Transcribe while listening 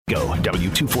Go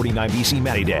W249BC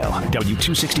Mattydale,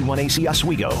 W261AC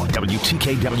Oswego,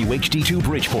 WTKWHD2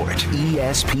 Bridgeport,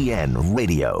 ESPN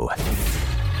Radio.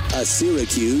 A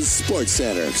Syracuse Sports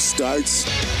Center starts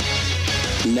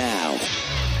now.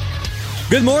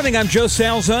 Good morning, I'm Joe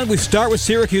Salzon. We start with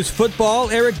Syracuse football.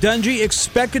 Eric Dungey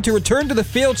expected to return to the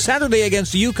field Saturday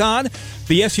against UConn.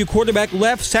 The SU quarterback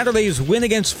left Saturday's win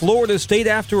against Florida State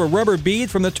after a rubber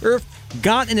bead from the turf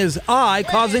got in his eye,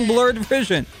 causing blurred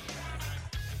vision.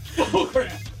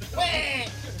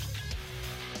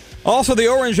 Also, the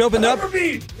Orange opened up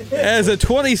as a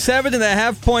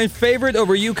 27.5-point favorite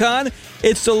over UConn.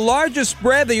 It's the largest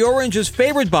spread the Orange is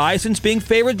favored by since being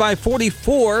favored by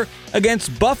 44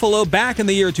 against Buffalo back in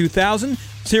the year 2000.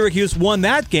 Syracuse won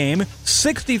that game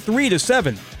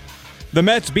 63-7. The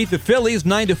Mets beat the Phillies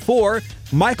 9-4.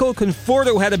 Michael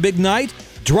Conforto had a big night,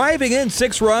 driving in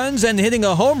 6 runs and hitting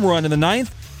a home run in the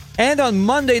 9th. And on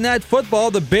Monday Night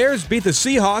Football, the Bears beat the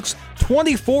Seahawks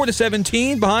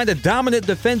 24-17 behind a dominant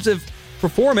defensive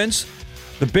performance.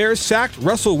 The Bears sacked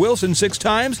Russell Wilson 6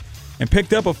 times and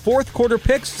picked up a fourth-quarter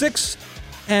pick 6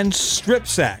 and strip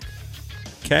sack.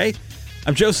 Okay,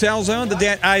 I'm Joe Salzone.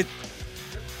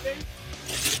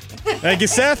 Thank you,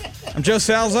 Seth. I'm Joe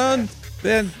Salzone.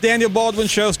 The Daniel Baldwin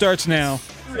Show starts now.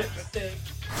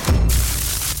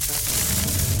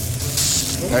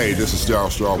 Hey, this is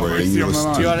Darryl Strawberry, and you're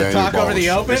listening to Do you want to talk over the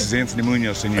open? This is Anthony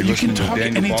Munoz, and you're listening to the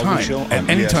Daniel Baldwin Show on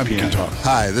anytime ESPN. you can talk.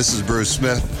 Hi, this is Bruce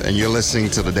Smith, and you're listening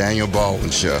to the Daniel Baldwin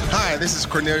Show. Hi, this is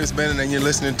Cornelius Bennett, and you're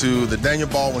listening to the Daniel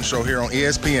Baldwin Show here on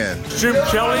ESPN. Jim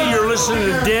Kelly, you're listening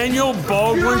to Daniel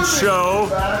Baldwin Show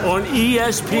on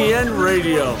ESPN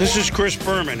Radio. This is Chris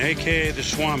Berman, a.k.a. The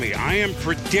Swami. I am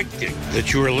predicting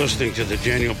that you are listening to the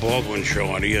Daniel Baldwin Show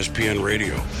on ESPN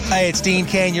Radio. Hey, it's Dean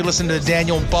Cain. You're listening to the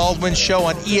Daniel Baldwin Show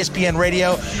on ESPN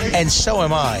Radio, and so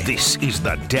am I. This is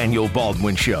the Daniel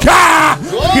Baldwin Show.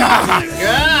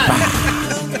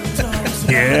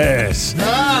 Yes.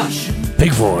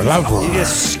 Big roar, loud roar. You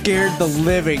just scared the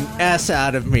living S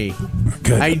out of me.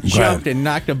 Good. I jumped and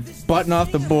knocked a button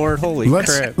off the board. Holy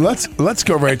crap. Let's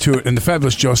go right to it. And the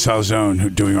fabulous Joe Salzone,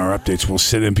 who doing our updates, will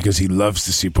sit in because he loves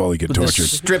to see Paulie get tortured.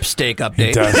 Strip steak update.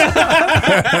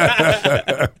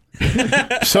 He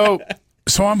does.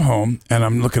 So I'm home, and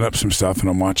I'm looking up some stuff, and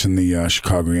I'm watching the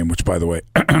Chicago game, which, by the way,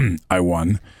 I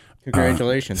won.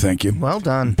 Congratulations. Thank you. Well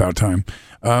done. About time.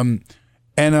 And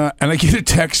I get a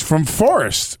text from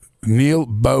Forrest, Neil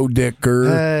Bodicker.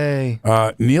 Hey.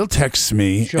 Neil texts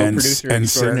me and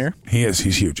said, he's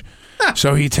huge.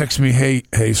 So he texts me,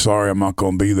 hey, sorry, I'm not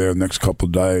going to be there the next couple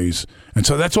of days. And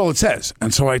so that's all it says.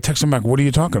 And so I text him back, what are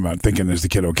you talking about? Thinking, is the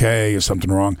kid okay? Is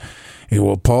something wrong?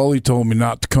 Well, Paulie told me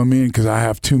not to come in because I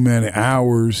have too many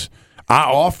hours. I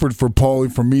offered for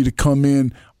Paulie for me to come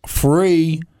in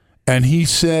free, and he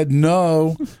said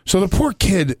no. So the poor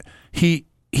kid, he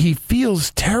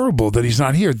feels terrible that he's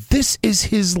not here. This is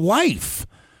his life.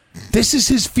 This is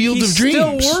his field of dreams.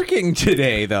 He's still working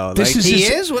today, though. What's he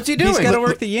doing? He's got to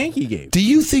work the Yankee game. Do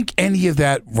you think any of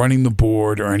that running the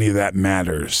board or any of that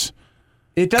matters?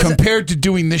 It doesn't. Compared to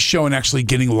doing this show and actually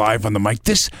getting live on the mic,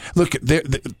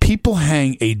 people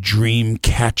hang a dream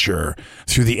catcher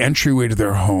through the entryway to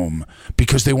their home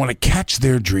because they want to catch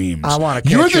their dreams. I want to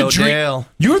catch Odell.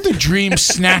 You're the dream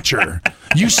snatcher.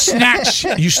 You snatch.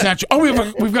 Oh,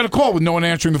 we've got a call with no one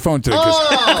answering the phone today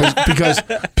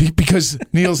because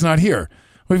Neil's not here.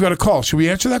 We've got a call. Should we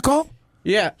answer that call?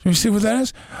 Yeah. Can we see what that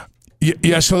is?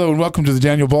 Yes. Hello and welcome to the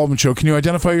Daniel Baldwin Show. Can you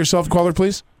identify yourself, caller,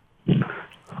 please?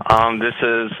 This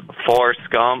is Forrest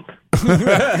Gump.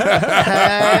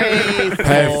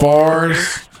 Hey,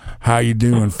 Forrest. How you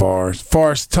doing, Forrest?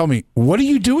 Forrest, tell me, what are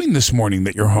you doing this morning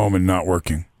that you're home and not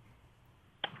working?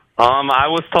 I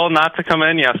was told not to come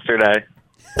in yesterday.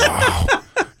 Wow.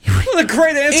 What a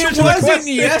great answer. It wasn't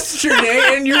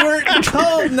yesterday, and you weren't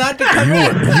told not to come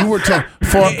in. You were told.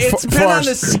 It's been on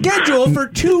the schedule for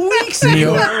 2 weeks. And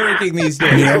you're not working these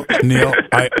days. Neil,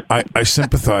 I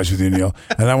sympathize with you, Neil,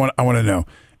 and I want to know: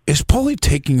 is Paulie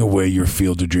taking away your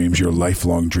field of dreams, your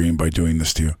lifelong dream, by doing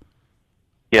this to you?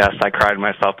 Yes, I cried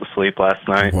myself to sleep last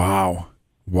night.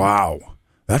 Wow,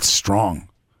 that's strong.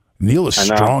 Neil is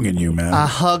strong in you, man. I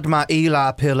hugged my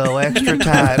Eli pillow extra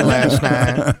tight last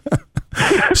night.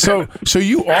 So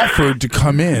you offered to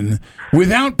come in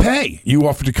without pay. You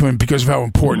offered to come in because of how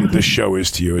important this show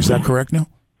is to you. Is that correct, Neil?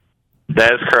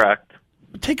 That is correct.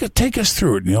 Take us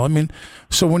through it, Neil. I mean,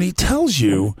 so when he tells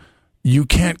you you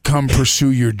can't come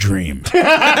pursue your dream,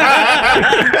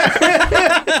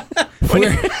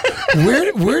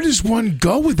 where does one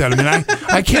go with that? I mean,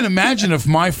 I can't imagine if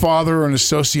my father or an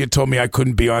associate told me I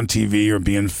couldn't be on TV or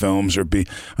be in films I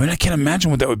can't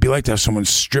imagine what that would be like to have someone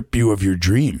strip you of your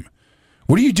dream.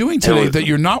 What are you doing today that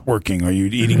you're not working? Are you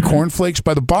eating cornflakes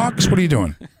by the box? What are you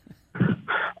doing?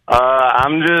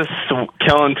 I'm just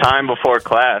killing time before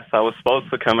class. I was supposed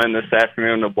to come in this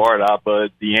afternoon to board out, but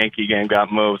the Yankee game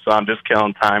got moved, so I'm just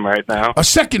killing time right now. A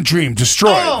second dream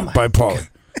destroyed by Paulie.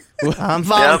 I'm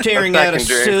volunteering at a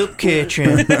soup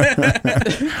kitchen.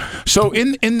 So,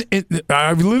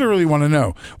 I literally want to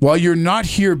know, while you're not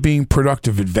here being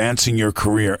productive, advancing your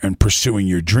career, and pursuing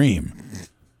your dream,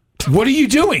 what are you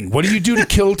doing? What do you do to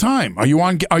kill time? Are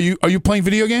you playing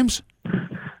video games?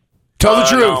 Tell the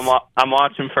truth. No, I'm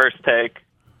watching First Take.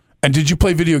 And did you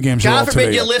play video games at all today? God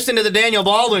forbid you listen to the Daniel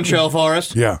Baldwin show,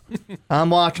 Forrest. Yeah. I'm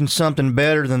watching something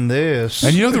better than this.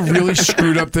 And you know the really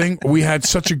screwed up thing? We had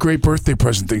such a great birthday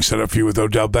present thing set up for you with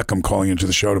Odell Beckham calling into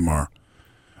the show tomorrow.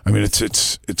 I mean,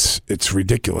 it's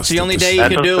ridiculous. It's the only day you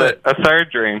can do it. A third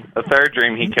dream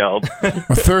he killed.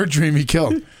 A third dream he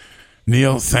killed.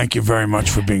 Neil, thank you very much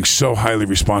for being so highly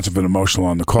responsive and emotional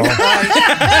on the call. Oh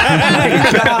my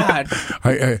God!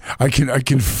 I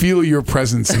can feel your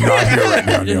presence not here right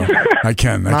now, Neil. I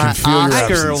can feel your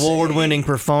absence. Oscar award-winning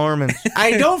performance.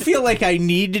 I don't feel like I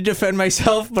need to defend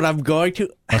myself, but I'm going to.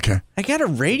 Okay. I got a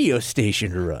radio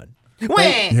station to run.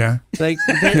 Yeah. Like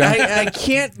I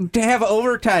can't have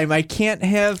overtime. I can't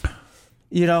have,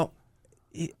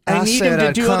 I need him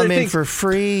to do other things for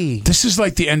free. This is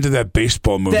like the end of that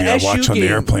baseball movie I watched on the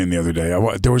airplane the other day.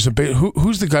 There was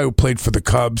who's the guy who played for the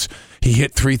Cubs? He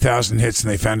hit 3,000 hits,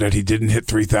 and they found out he didn't hit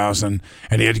 3,000,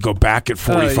 and he had to go back at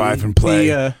 45 and play.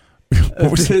 The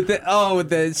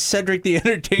Cedric the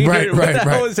Entertainer. Right.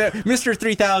 What was that? Mr.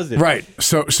 3000. Right.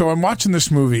 So I'm watching this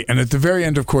movie, and at the very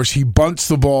end, of course, he bunts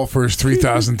the ball for his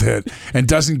 3,000th hit and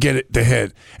doesn't get it to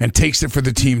hit and takes it for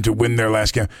the team to win their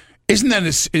last game. Isn't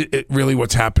that really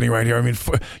what's happening right here? I mean,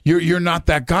 you're not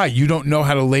that guy. You don't know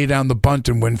how to lay down the bunt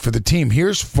and win for the team.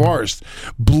 Here's Forrest,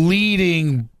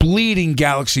 bleeding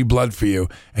galaxy blood for you,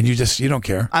 and you don't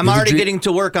care. I'm already getting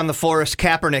to work on the Forrest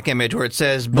Kaepernick image where it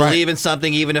says, believe in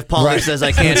something even if Paulie says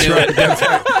I can't do it.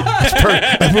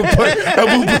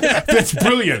 That's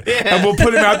brilliant. Yeah. And we'll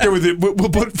put him out there with it. We'll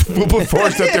put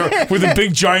Forrest out there with a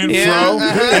big giant fro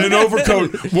and an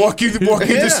overcoat, walking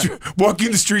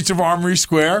the streets of Armory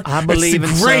Square. I believe in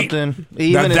something,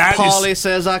 even if Paulie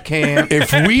says I can't.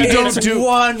 If we don't do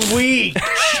 1 week,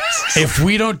 if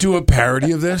we don't do a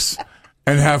parody of this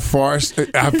and have Forrest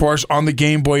on the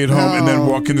Game Boy at home and then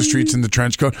walk in the streets in the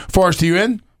trench coat, Forrest, are you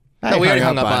in? No, we already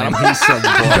hung up on him. He's so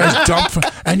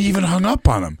and you even hung up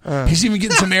on him. He's even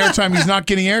getting some airtime. He's not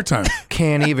getting airtime.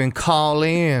 Can't even call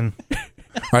in.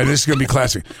 All right, this is going to be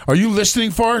classic. Are you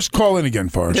listening, Forrest? Call in again,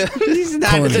 Forrest. He's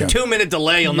not. It's a 2-minute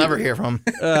delay. You'll never hear from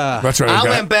him. That's right. I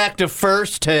went back to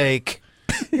First Take.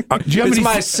 It's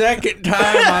my second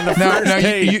time on the first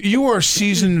take. You are a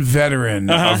seasoned veteran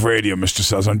of radio, Mr.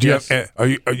 Salzman. Do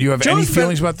you have any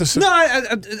feelings about this? No,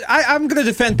 I'm going to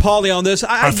defend Paulie on this.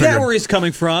 I get where he's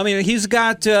coming from. I mean, he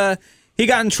got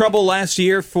in trouble last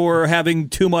year for having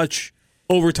too much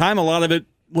overtime. A lot of it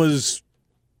was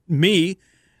me.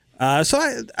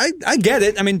 So I get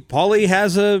it. I mean, Paulie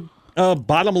has a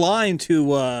bottom line to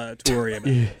worry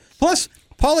about. Plus,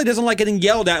 Paulie doesn't like getting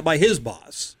yelled at by his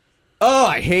boss. Oh,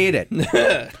 I hate it.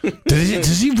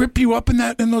 Does he rip you up in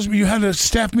those? You had a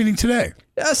staff meeting today.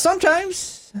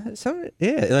 Sometimes, when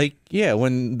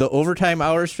the overtime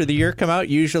hours for the year come out,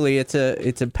 usually it's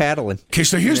a paddling. Okay,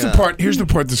 so here's the part. Here's the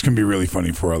part that's going to be really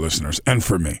funny for our listeners and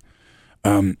for me.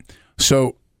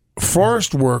 So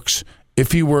Forrest works.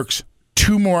 If he works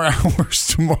 2 more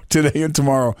hours today and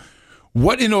tomorrow,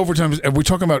 what in overtime are we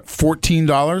talking about?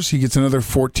 $14? He gets another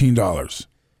 $14.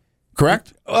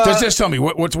 Correct? Just tell me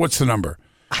what's the number?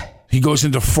 He goes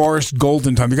into Forrest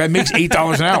Golden time. The guy makes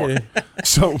 $8 an hour.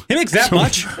 So he makes that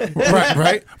much,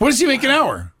 right? What does he make an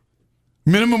hour?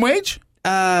 Minimum wage?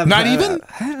 Not even?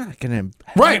 I'm not gonna.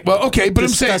 Right. Well, okay, but I'm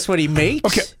saying that's what he makes.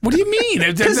 Okay. What do you mean?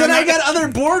 Because then I got other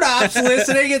board ops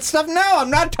listening and stuff. No, I'm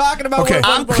not talking about. Okay.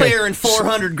 I'm clearing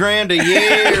 $400,000 a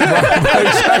year.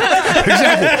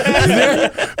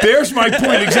 Exactly. There's my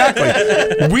point.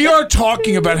 Exactly. We are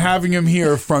talking about having him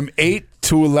here from 8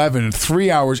 to 11, 3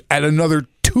 hours at another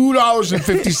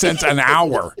 $2.50 an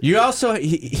hour. You also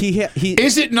he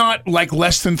is it not like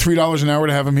less than $3 an hour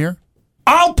to have him here?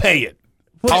 I'll pay it.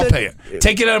 I'll pay it.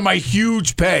 Take it out of my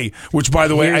huge pay, which, by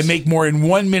the way, I make more in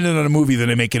 1 minute on a movie than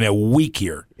I make in a week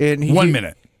here. 1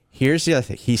 minute. Here's the other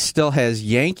thing. He still has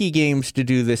Yankee games to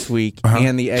do this week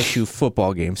and the SU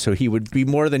football game, so he would be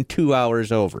more than 2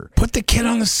 hours over. Put the kid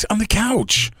on the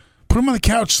couch. Put him on the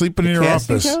couch, sleeping in your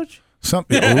office. Couch?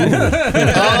 Something.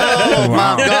 Oh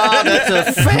my God,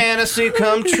 that's a fantasy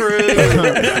come true.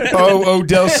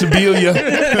 Odell Sibilia.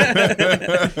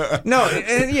 No,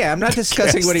 I'm not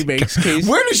discussing what he makes. Case.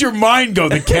 Where does your mind go?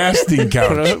 The casting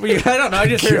couch. I don't know. I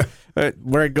just heard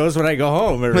where it goes when I go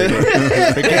home every day.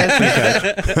 The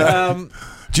casting couch.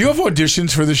 Do you have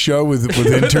auditions for the show with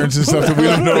interns and stuff that we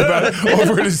don't know about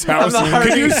over at his house?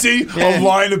 Can you see a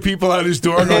line of people at his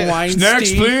door going,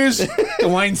 next, please? The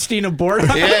Weinstein of boredom.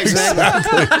 Yeah,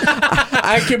 exactly.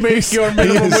 I can make your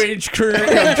minimum wage career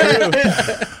come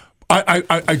true.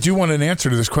 I do want an answer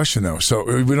to this question, though, so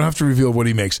we don't have to reveal what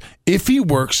he makes. If he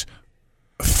works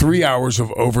 3 hours of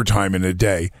overtime in a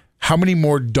day, how many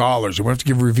more dollars? We don't have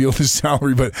to reveal his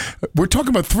salary, but we're talking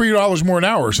about $3 more an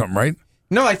hour or something, right?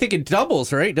 No, I think it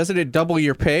doubles, right? Doesn't it double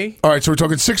your pay? All right, so we're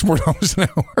talking $6 more an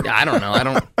hour. Yeah, I don't know.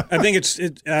 I think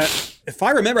if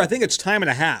I remember, I think it's time and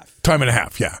a half. Time and a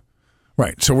half, yeah.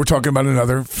 Right. So we're talking about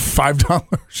another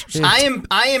 $5.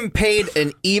 I am paid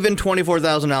an even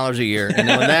 $24,000 a year, and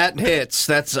when that hits,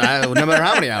 that's no matter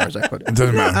how many hours I put in. It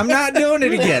doesn't matter. I'm not doing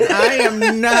it again. I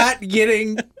am not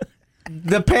getting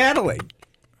the paddling.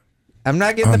 I'm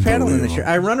not getting the paddling this year.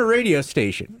 I run a radio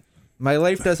station. My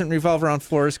life doesn't revolve around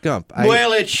Forrest Gump.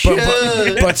 Well, it should.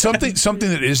 But something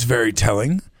that is very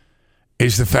telling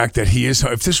is the fact that he is.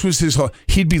 If this was his,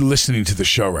 he'd be listening to the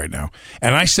show right now.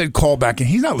 And I said call back, and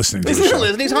he's not listening to the show. He's not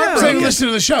listening. He's heartbroken. He's not listening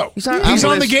to the show. He's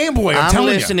on the Game Boy. I'm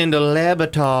listening to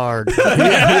Levitard.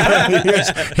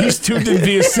 He's tuned in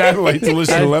via satellite to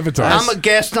listen to Levitard. I'm a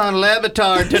guest on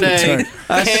Levitard today.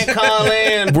 I can't call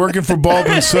in. Working for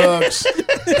Baldwin sucks.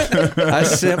 I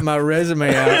sent my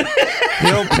resume out.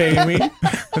 He'll pay me.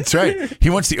 That's right.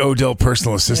 He wants the Odell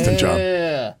personal assistant job.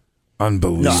 Yeah.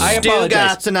 Unbelievable. No, I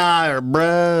apologize. Stugotz and I are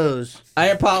bros. I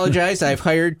apologize. I've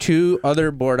hired 2 other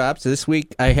board ops this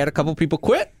week. I had a couple people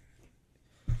quit.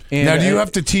 And now, do you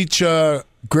have to teach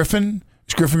Griffin?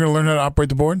 Is Griffin going to learn how to operate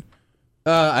the board?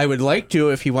 I would like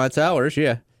to if he wants hours,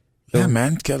 yeah. Yeah,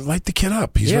 man. Light the kid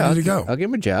up. He's ready to go. I'll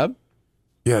give him a job.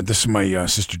 Yeah, this is my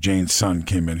sister Jane's son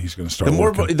came in. He's going to start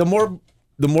working.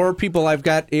 The more people I've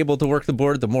got able to work the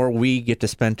board, the more we get to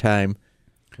spend time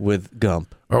with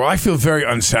Gump. Oh, I feel very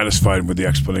unsatisfied with the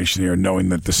explanation here, knowing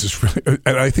that this is really,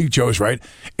 and I think Joe's right,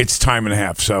 it's time and a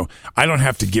half. So I don't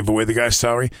have to give away the guy's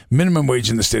salary. Minimum wage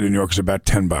in the state of New York is about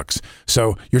 $10.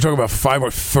 So you're talking about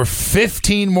 $5 for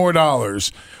 $15 more.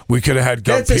 We could have had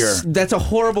Gump here. That's a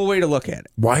horrible way to look at it.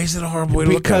 Why is it a horrible way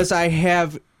to look at it? Because I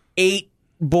have 8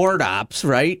 board ops,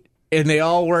 right? And they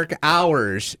all work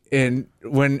hours, and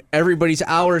when everybody's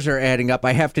hours are adding up,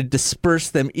 I have to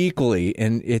disperse them equally,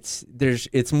 and it's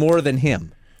more than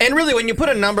him. And really, when you put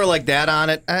a number like that on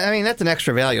it, I mean that's an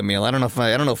extra value meal. I don't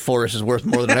know if Forrest is worth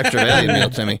more than an extra value meal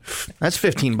to me. That's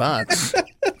 $15.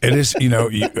 It is,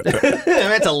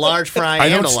 that's a large fry. I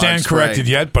don't stand corrected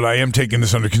yet, but I am taking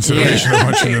this under consideration. I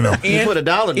want you to know. You put a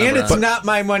dollar number and it's on not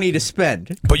my money to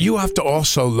spend. But you have to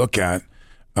also look at.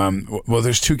 Well,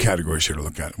 there's 2 categories here to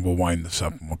look at. We'll wind this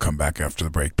up and we'll come back after the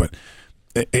break. But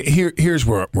here's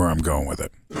where I'm going with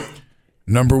it.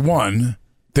 Number 1,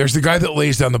 there's the guy that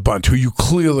lays down the bunt, who you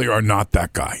clearly are not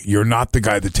that guy. You're not the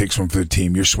guy that takes one for the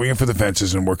team. You're swinging for the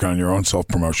fences and working on your own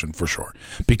self-promotion for sure.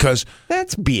 Because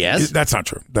that's BS. That's not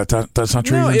true. That's not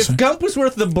true. No, if Gump was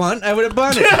worth the bunt, I would have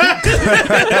bunted.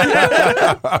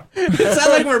 It's not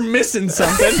like we're missing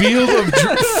something.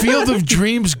 Field of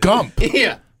Dreams Gump.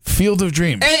 Yeah. Field of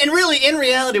Dreams. And really, in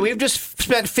reality, we've just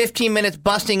spent 15 minutes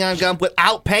busting on Gump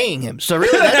without paying him. So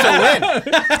really, that's a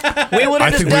win. We would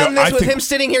have just done this with him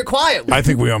sitting here quietly. I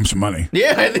think we owe him some money.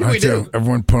 Yeah, I think we do.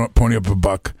 Everyone pony up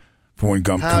 $1 for when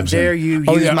Gump comes in. How dare you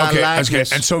use my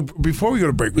likeness. And so before we go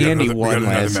to break, Andy won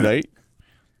last night.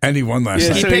 Andy won last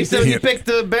night. He picked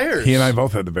the Bears. He and I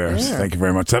both had the Bears. Yeah. Thank you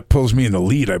very much. That pulls me in the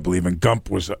lead, I believe, and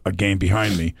Gump was a game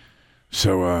behind me.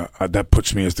 So that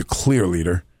puts me as the clear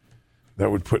leader. That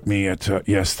would put me at,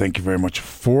 yes, thank you very much,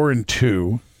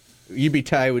 4-2. You'd be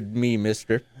tied with me,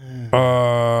 mister.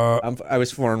 I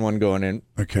was 4-1 going in.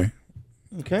 Okay.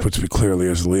 Puts me clearly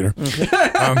as the leader.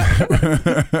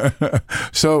 Okay.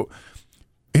 So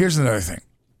here's another thing.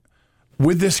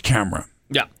 With this camera.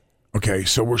 Yeah. Okay,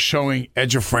 so we're showing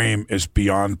edge of frame is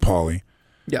beyond Paulie.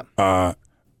 Yeah.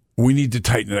 We need to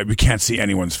tighten it up. We can't see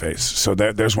anyone's face. So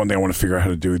there's one thing I want to figure out how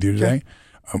to do with you today. Okay.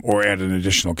 Or add an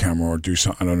additional camera, or do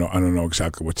something. I don't know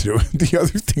exactly what to do. The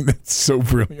other thing that's so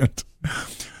brilliant,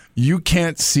 you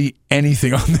can't see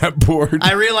anything on that board.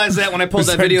 I realized that when I pulled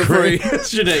that video for you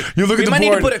yesterday. You look at the board. We might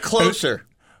need to put it closer.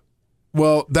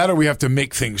 Well, that or we have to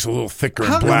make things a little thicker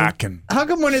and black. And how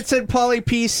come when it said Paulie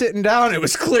P sitting down, it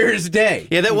was clear as day?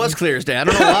 Yeah, that was clear as day. I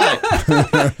don't know why.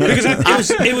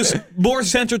 Because it was more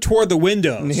centered toward the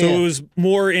window, so it was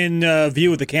more in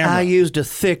view of the camera. I used a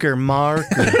thicker marker.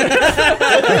 But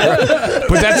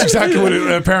that's exactly what it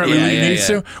apparently needs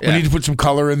to. We need to put some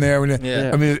color in there.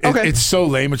 I mean, it's so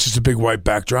lame. It's just a big white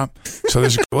backdrop. So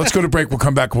let's go to break. We'll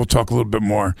come back. We'll talk a little bit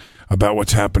more about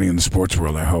what's happening in the sports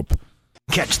world, I hope.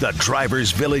 Catch the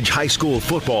Drivers Village High School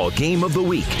Football Game of the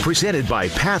Week, presented by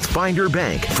Pathfinder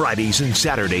Bank, Fridays and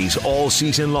Saturdays all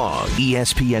season long.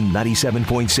 ESPN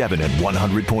 97.7 and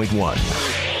 100.1.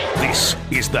 This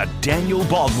is the Daniel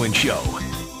Baldwin Show.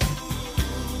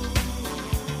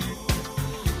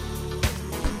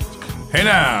 Hey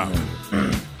now.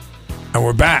 And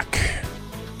we're back.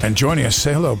 And joining us,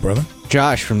 say hello, brother.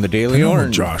 Josh from the Daily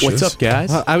Orange. Josh What's up, guys?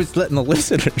 Well, I was letting the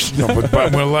listeners know. No, but I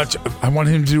want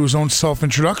him to do his own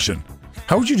self-introduction.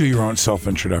 How would you do your own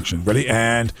self-introduction? Ready?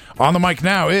 And on the mic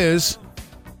now is...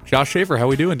 Josh Schafer. How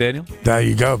we doing, Daniel? There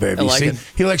you go, baby. I like it.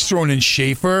 He likes throwing in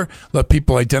Schafer, let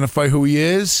people identify who he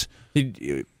is.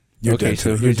 You're dead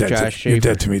so to, here's you're dead Josh to, you're Schafer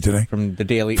dead to me today. from the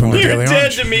Daily From the Orange. Daily You're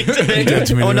Orange. dead to me today. You're dead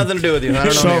to me Oh, today. nothing to do with you. I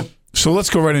don't know you. So let's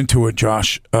go right into it,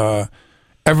 Josh.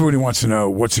 Everybody wants to know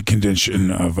what's the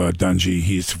condition of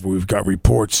Dungey. We've got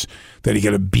reports that he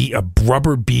got a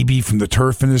rubber BB from the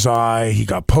turf in his eye. He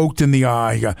got poked in the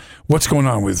eye. What's going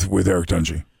on with Eric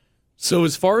Dungey? So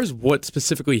as far as what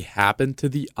specifically happened to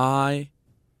the eye,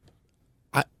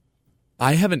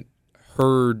 I haven't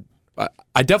heard.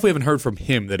 I definitely haven't heard from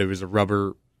him that it was a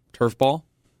rubber turf ball.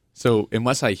 So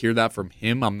unless I hear that from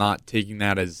him, I'm not taking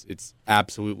that as it's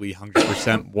absolutely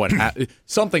 100% what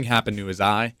something happened to his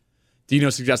eye. Dino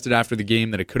suggested after the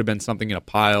game that it could have been something in a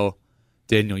pile.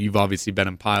 Daniel, you've obviously been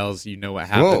in piles. You know what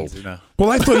happens. Well,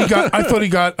 I thought he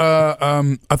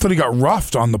got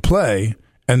roughed on the play,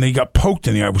 and then he got poked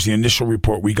in the eye. Was the initial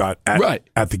report we got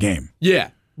at the game?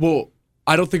 Yeah. Well,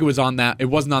 I don't think it was on that. It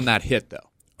wasn't on that hit though.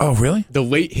 Oh, really? The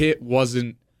late hit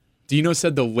wasn't. Dino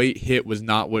said the late hit was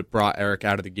not what brought Eric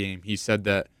out of the game. He said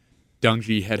that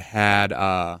Dungey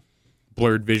had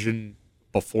blurred vision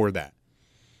before that,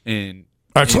 and.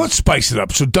 All right, so let's spice it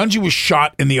up. So Dungey was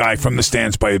shot in the eye from the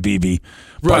stands by a BB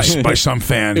by some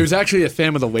fan. It was actually a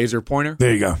fan with a laser pointer.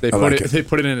 There you go. They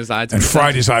put it in his eye. And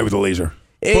fried his eye with a laser.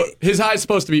 His eye is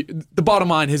supposed to be, the bottom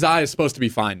line, his eye is supposed to be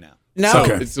fine now. Now,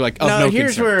 so it's like, no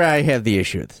here's concern. where I have the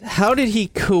issue. How did he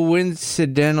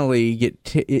coincidentally get,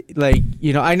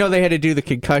 I know they had to do the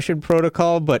concussion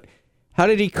protocol, but how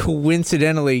did he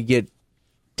coincidentally get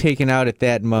taken out at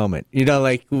that moment? You know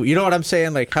what I'm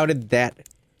saying? Like, how did that...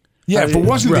 Yeah, but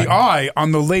wasn't the eye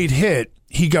on the late hit?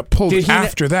 He got pulled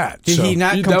after that. Did he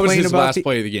not complain that was his about last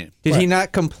play of the game? Did he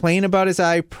not complain about his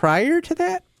eye prior to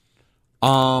that?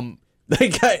 I'm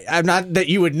not that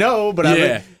you would know, but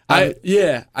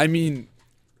I mean,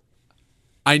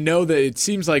 I know that it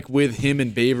seems like with him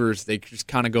and Bavers, they just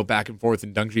kind of go back and forth,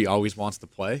 and Dungey always wants to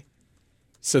play.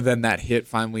 So then that hit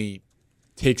finally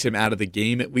takes him out of the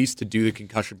game, at least to do the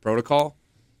concussion protocol,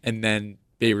 and then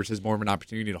Bavers has more of an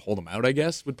opportunity to hold him out, I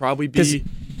guess, would probably be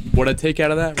what I'd take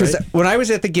out of that. Because right? when I was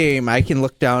at the game, I can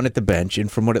look down at the bench,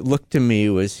 and from what it looked to me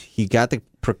was he got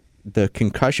the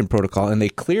concussion protocol, and they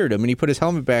cleared him, and he put his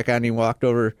helmet back on, and he walked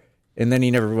over, and then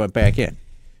he never went back in.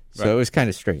 So it was kind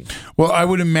of strange. Well, I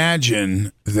would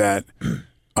imagine that,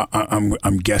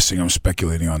 I'm guessing, I'm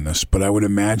speculating on this, but I would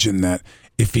imagine that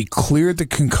if he cleared the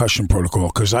concussion protocol,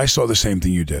 because I saw the same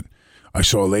thing you did. I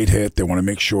saw a late hit. They want to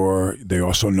make sure. They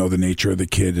also know the nature of the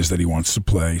kid is that he wants to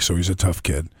play, so he's a tough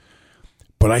kid.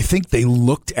 But I think they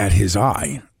looked at his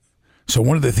eye. So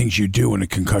one of the things you do in a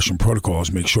concussion protocol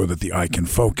is make sure that the eye can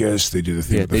focus. They do the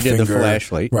thing with the finger. They did the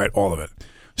flashlight. Right, all of it.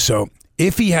 So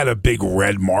if he had a big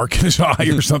red mark in his eye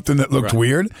or something that looked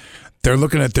weird, they're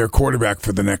looking at their quarterback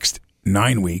for the next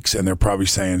 9 weeks, and they're probably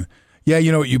saying, yeah,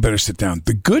 you know what, you better sit down.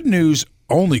 The good news,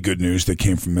 only good news that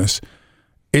came from this,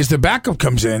 is the backup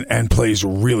comes in and plays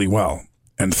really well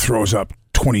and throws up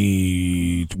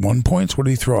 21 points. What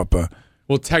did he throw up?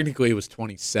 Well, technically it was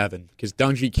 27 because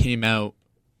Dungey came out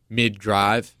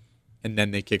mid-drive and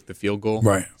then they kicked the field goal.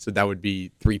 Right. So that would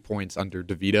be 3 points under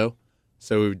DeVito.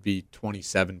 So it would be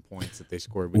 27 points that they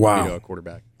scored with DeVito at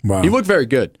quarterback. Wow. He looked very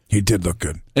good. He did look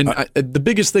good. And the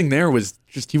biggest thing there was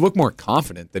just he looked more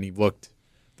confident than he looked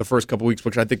the first couple weeks,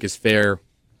 which I think is fair.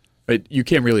 But you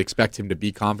can't really expect him to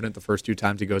be confident the first 2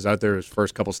 times he goes out there, his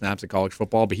first couple snaps of college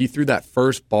football. But he threw that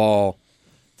first ball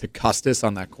to Custis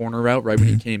on that corner route right when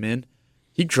he came in.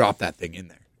 He dropped that thing in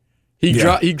there.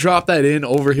 He dropped that in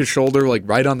over his shoulder, like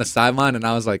right on the sideline, and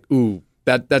I was like, ooh,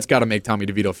 that's got to make Tommy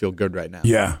DeVito feel good right now.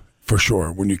 Yeah. for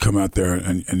sure. When you come out there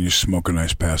and you smoke a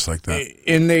nice pass like that.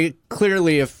 And they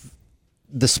clearly, if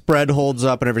the spread holds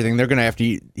up and everything, they're going to have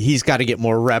to. He's got to get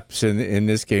more reps in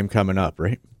this game coming up,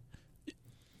 right?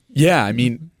 Yeah, I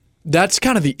mean, that's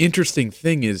kind of the interesting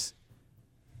thing is,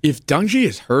 if Dungey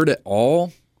is hurt at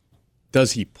all,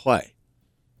 does he play?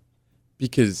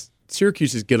 Because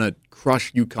Syracuse is going to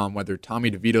crush UConn, whether Tommy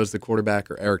DeVito's the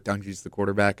quarterback or Eric Dungey's the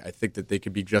quarterback. I think that they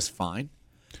could be just fine.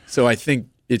 So I think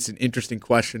it's an interesting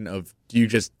question of, do you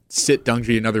just sit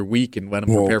Dungey another week and let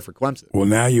him prepare for Clemson? Well,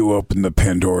 now you open the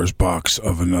Pandora's box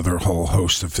of another whole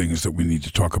host of things that we need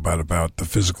to talk about the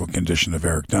physical condition of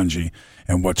Eric Dungey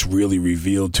and what's really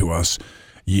revealed to us.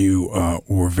 You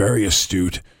were very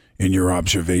astute in your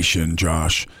observation,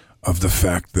 Josh, of the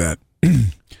fact that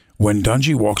when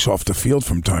Dungey walks off the field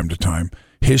from time to time,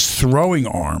 his throwing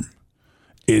arm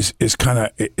is kind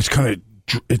of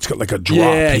it's got like a drop.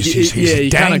 Yeah, he's he kind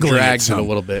of dangling drags it a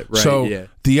little bit. Right. So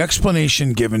the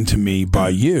explanation given to me by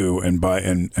you and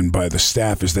by the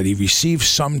staff is that he received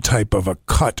some type of a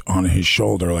cut on his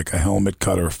shoulder, like a helmet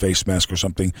cut or a face mask or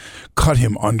something, cut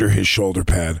him under his shoulder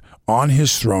pad on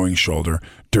his throwing shoulder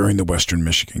during the Western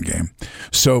Michigan game.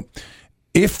 So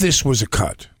if this was a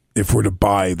cut, if we're to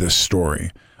buy this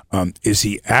story, is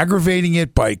he aggravating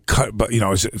it by cut? But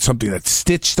is it something that's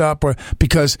stitched up? Or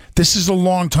because this is a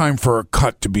long time for a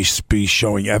cut to be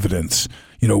showing evidence.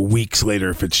 Weeks later,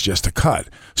 if it's just a cut.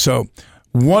 So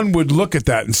one would look at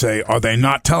that and say, are they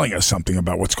not telling us something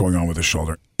about what's going on with his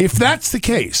shoulder? If that's the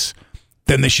case,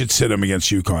 then they should sit him against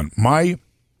UConn. My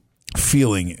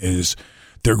feeling is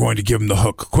they're going to give him the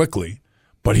hook quickly,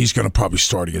 but he's going to probably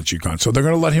start against UConn. So they're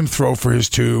going to let him throw for his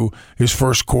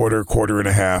first quarter and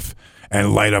a half,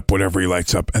 and light up whatever he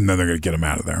lights up, and then they're going to get him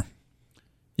out of there.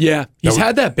 Yeah, he's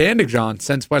had that bandage on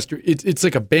since Western. It's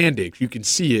like a bandage. You can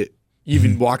see it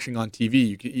even watching on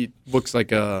TV. It looks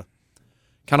like kind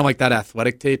of like that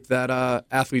athletic tape that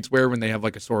athletes wear when they have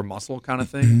like a sore muscle kind of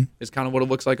thing. Mm-hmm. Is kind of what it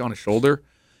looks like on his shoulder,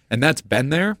 and that's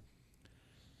been there.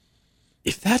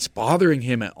 If that's bothering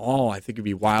him at all, I think it'd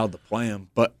be wild to play him.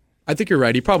 But I think you're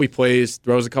right. He probably plays,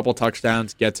 throws a couple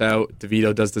touchdowns, gets out.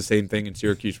 DeVito does the same thing, and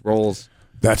Syracuse rolls.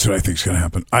 That's what I think is going to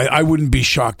happen. I wouldn't be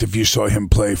shocked if you saw him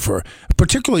play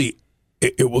particularly,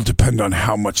 it will depend on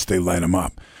how much they light him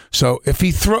up. So if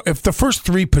the first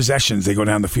three possessions they go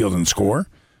down the field and score,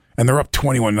 and they're up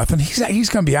 21-0, he's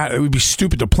going to be out. It would be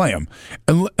stupid to play him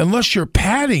unless you're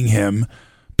padding him,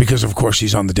 because of course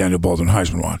he's on the Daniel Baldwin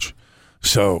Heisman watch.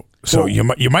 So you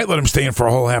might let him stay in for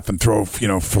a whole half and throw for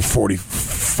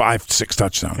 45-6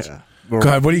 touchdowns. Yeah. Go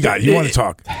ahead. What do you got? You want to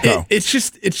talk? Go.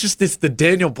 It's the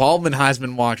Daniel Baldwin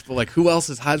Heisman watch, but like who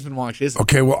else's Heisman watch is it?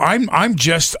 Okay, well I'm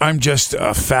just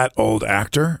a fat old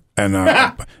actor, and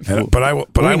I'm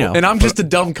just a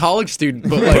dumb college student.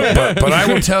 But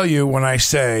I will tell you when I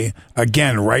say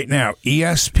again right now,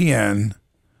 ESPN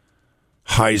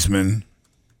Heisman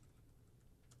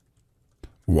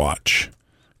watch.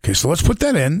 Okay, so let's put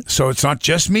that in, so it's not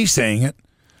just me saying it.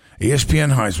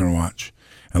 ESPN Heisman watch,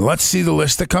 and let's see the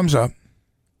list that comes up.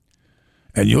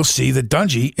 And you'll see that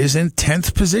Dungey is in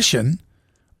 10th position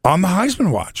on the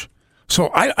Heisman watch. So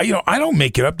I don't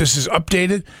make it up. This is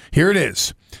updated. Here it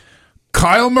is.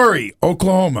 Kyle Murray,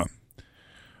 Oklahoma.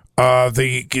 How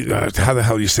the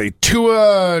hell do you say?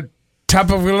 Tua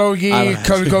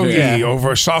Tagovailoa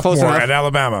over sophomore at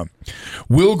Alabama.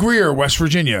 Will Grier, West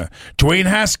Virginia. Dwayne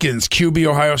Haskins, QB,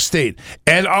 Ohio State.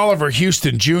 Ed Oliver,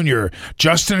 Houston Jr.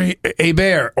 Justin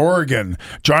Hebert, Oregon.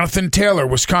 Jonathan Taylor,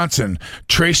 Wisconsin.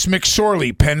 Trace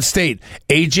McSorley, Penn State.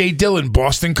 A.J. Dillon,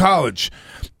 Boston College.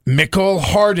 Michael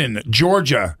Harden,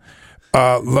 Georgia.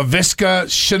 Laviska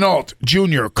Shenault,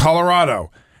 Jr., Colorado.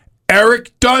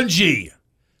 Eric Dungey,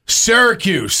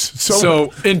 Syracuse.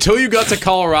 So until you got to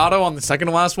Colorado on the second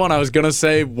to last one, I was going to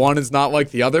say one is not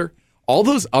like the other. All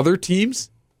those other teams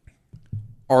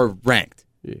are ranked.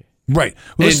 Right.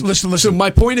 Listen. So my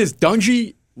point is,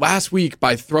 Dungey last week,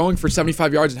 by throwing for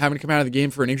 75 yards and having to come out of the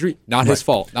game for an injury, not his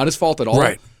fault. Not his fault at all.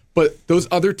 Right. But those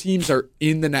other teams are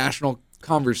in the national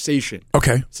conversation.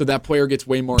 Okay. So that player gets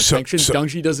way more attention.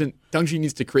 Dungey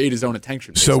needs to create his own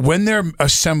attention. Basically. So when they're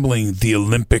assembling the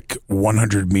Olympic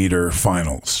 100-meter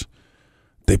finals,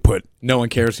 they put no one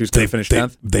cares who's going to finish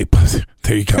 10th. There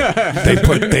you go.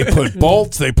 they put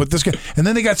Bolt. They put this guy, and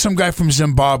then they got some guy from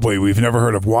Zimbabwe we've never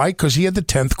heard of. Why? Because he had the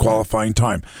 10th qualifying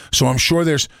time. So I'm sure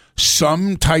there's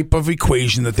some type of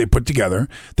equation that they put together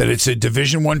that it's a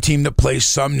Division I team that plays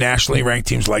some nationally ranked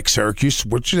teams like Syracuse,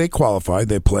 which they qualify.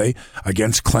 They play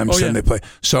against Clemson. Oh, yeah. They play.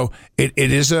 So it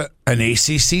is an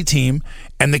ACC team,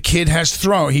 and the kid has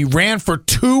thrown. He ran for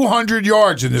 200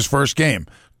 yards in his first game.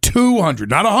 200,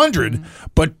 not 100,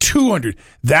 but 200.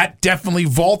 That definitely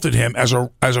vaulted him as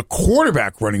a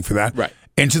quarterback running for that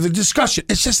into the discussion.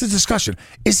 It's just a discussion.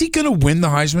 Is he going to win the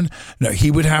Heisman? No,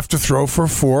 he would have to throw for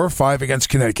 4 or 5 against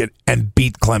Connecticut and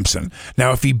beat Clemson.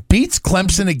 Now, if he beats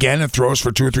Clemson again and throws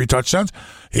for 2 or 3 touchdowns,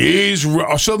 he's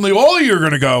suddenly all of you are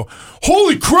going to go,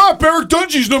 holy crap, Eric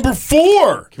Dungey's number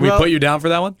 4. Can we put you down for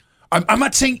that one? I'm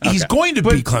not saying he's going to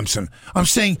beat Clemson. I'm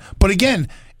saying, but again,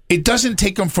 it doesn't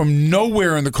take him from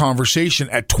nowhere in the conversation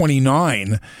at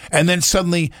 29, and then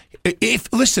suddenly, if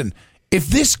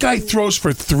this guy throws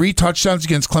for 3 touchdowns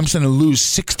against Clemson and lose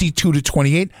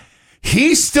 62-28,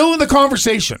 he's still in the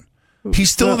conversation.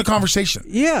 He's still in the conversation.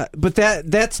 Yeah, but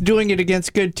that's doing it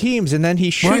against good teams, and then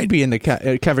he should be in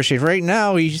the conversation. Right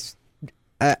now,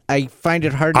 I find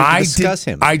it hard to discuss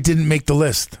him. I didn't make the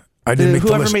list. I didn't make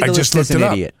the list. I just looked it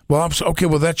up. Idiot. Well, okay.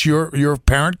 Well, that's your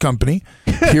parent company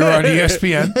here on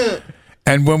ESPN.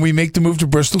 And when we make the move to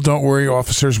Bristol, don't worry,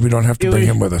 officers, we don't have to bring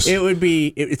him with us.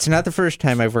 It's not the first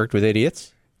time I've worked with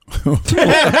idiots. Daniel,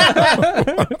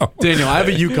 I have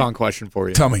a UConn question for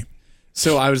you. Tell me.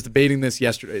 So I was debating this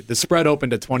yesterday. The spread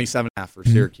opened at 27.5 for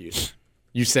Syracuse.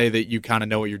 You say that you kind of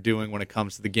know what you're doing when it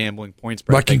comes to the gambling point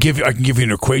spread. Well, I can give you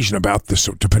an equation about this,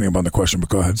 depending upon the question. But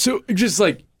go ahead. So just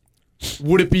like,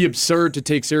 would it be absurd to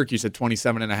take Syracuse at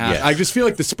 27.5? Yes. I just feel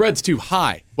like the spread's too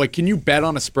high. Like, can you bet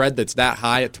on a spread that's that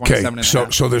high at 27.5?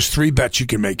 Okay, so there's 3 bets you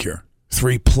can make here.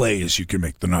 3 plays you can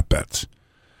make. They're not bets.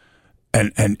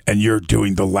 And you're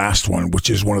doing the last one, which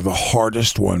is one of the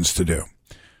hardest ones to do.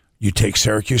 You take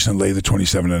Syracuse and lay the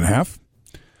 27.5.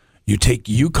 You take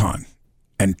UConn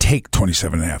and take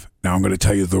 27.5. Now I'm going to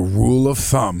tell you the rule of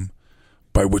thumb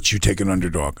by which you take an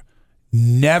underdog.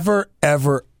 Never,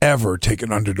 ever, ever take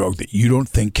an underdog that you don't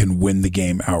think can win the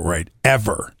game outright.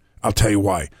 Ever. I'll tell you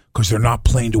why. Because they're not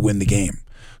playing to win the game.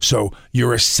 So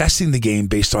you're assessing the game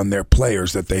based on their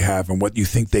players that they have and what you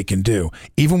think they can do.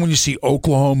 Even when you see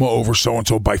Oklahoma over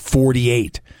so-and-so by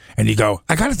 48, and you go,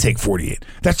 I got to take 48.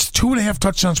 That's 2.5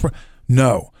 touchdowns.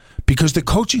 No. Because the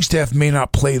coaching staff may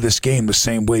not play this game the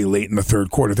same way late in the third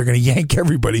quarter. They're going to yank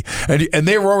everybody, and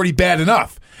they were already bad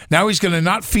enough. Now he's going to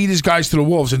not feed his guys to the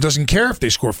wolves and doesn't care if they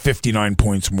score 59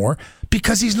 points more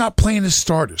because he's not playing his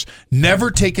starters.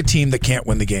 Never take a team that can't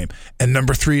win the game. And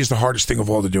number 3 is the hardest thing of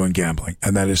all to do in gambling,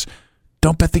 and that is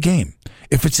don't bet the game.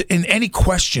 If it's in any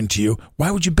question to you,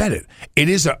 why would you bet it? It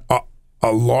is a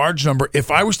large number.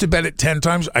 If I was to bet it 10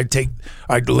 times,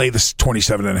 I'd lay this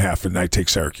 27.5 and I'd take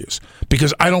Syracuse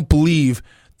because I don't believe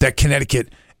that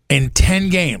Connecticut in 10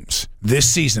 games this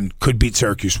season could beat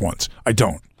Syracuse once. I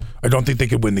don't think they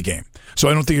could win the game. So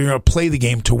I don't think they're going to play the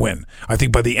game to win. I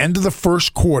think by the end of the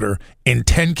first quarter, in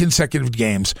 10 consecutive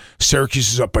games,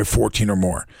 Syracuse is up by 14 or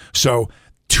more. So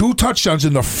 2 touchdowns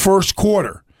in the first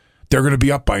quarter, they're going to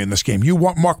be up by in this game.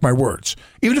 Mark my words.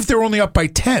 Even if they're only up by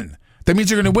 10, that means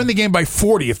they're going to win the game by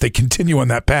 40 if they continue on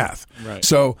that path. Right.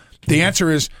 So the answer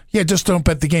is, just don't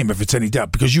bet the game if it's any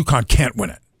doubt because UConn can't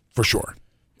win it, for sure.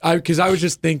 Because I was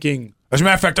just thinking. As a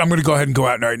matter of fact, I'm going to go ahead and go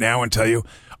out right now and tell you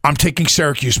I'm taking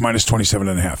Syracuse minus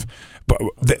 27.5. But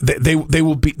they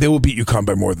will beat UConn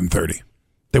by more than 30.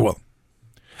 They will.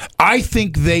 I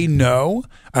think they know,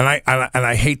 and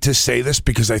I hate to say this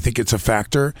because I think it's a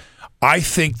factor. I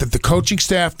think that the coaching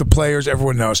staff, the players,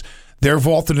 everyone knows they're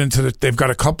vaulted into they've got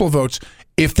a couple of votes.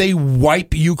 If they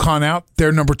wipe UConn out,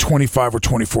 they're number 25 or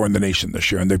 24 in the nation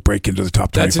this year, and they break into the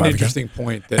top 25 That's an interesting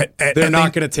point. That they're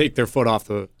not going to take their foot off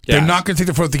the gas. They're not going to take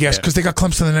their foot off the gas because they got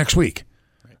Clemson the next week.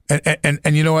 Right.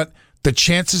 And you know what? The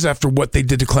chances after what they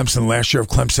did to Clemson last year of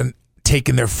Clemson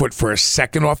taking their foot for a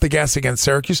second off the gas against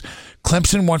Syracuse,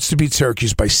 Clemson wants to beat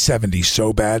Syracuse by 70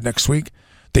 so bad next week.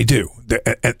 They do.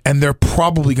 And they're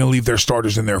probably going to leave their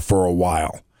starters in there for a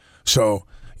while. So...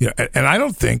 and I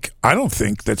don't think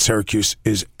that Syracuse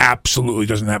absolutely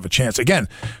doesn't have a chance. Again,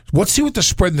 let's see what the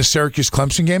spread in the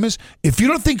Syracuse-Clemson game is. If you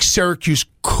don't think Syracuse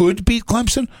could beat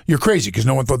Clemson, you're crazy because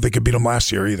no one thought they could beat them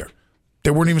last year either.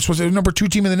 They weren't even supposed to be the number 2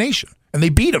 team in the nation, and they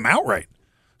beat them outright.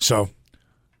 So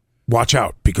watch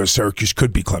out because Syracuse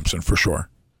could beat Clemson for sure.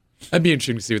 That'd be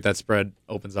interesting to see what that spread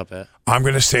opens up at. I'm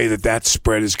going to say that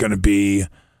spread is going to be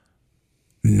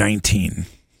 19.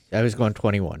 I was going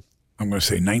 21. I'm going to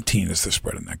say 19 is the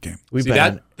spread in that game. We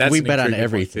bet on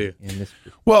everything.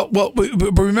 Well, but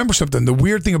remember something. The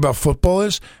weird thing about football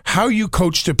is how you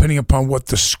coach depending upon what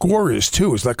the score is,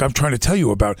 too. Is like I'm trying to tell you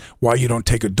about why you don't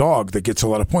take a dog that gets a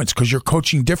lot of points because you're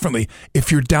coaching differently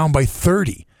if you're down by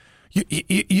 30.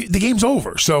 The game's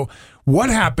over. So what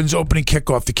happens opening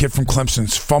kickoff? The kid from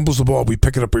Clemson fumbles the ball. We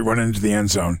pick it up. We run it into the end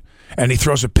zone. And he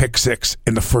throws a pick 6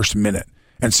 in the first minute.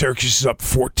 And Syracuse is up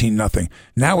 14-0.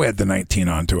 Now add the 19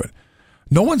 onto it.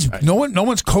 No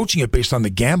one's coaching it based on the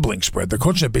gambling spread. They're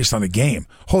coaching it based on the game.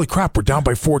 Holy crap, we're down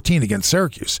by 14 against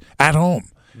Syracuse at home.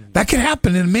 That could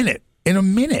happen in a minute. In a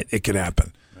minute, it could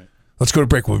happen. Right. Let's go to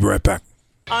break. We'll be right back.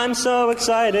 I'm so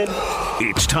excited.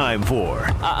 It's time for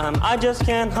I just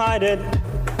can't hide it.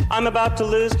 I'm about to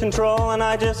lose control, and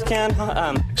I just can't.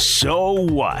 So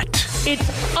what? It's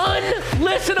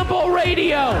unlistenable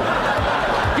radio.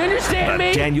 You understand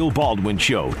me? The Daniel Baldwin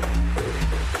Show.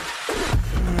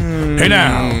 Hey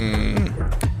now.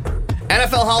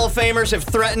 NFL Hall of Famers have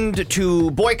threatened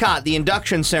to boycott the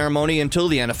induction ceremony until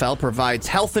the NFL provides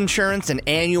health insurance and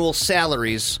annual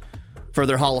salaries for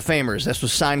their Hall of Famers. This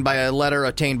was signed by a letter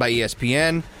obtained by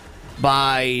ESPN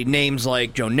by names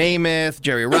like Joe Namath,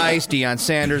 Jerry Rice, Deion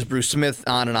Sanders, Bruce Smith,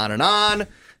 on and on and on,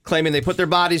 claiming they put their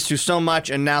bodies through so much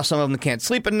and now some of them can't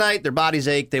sleep at night, their bodies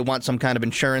ache, they want some kind of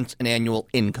insurance and annual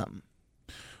income.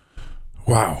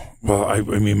 Wow. Well, I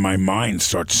mean, my mind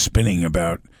starts spinning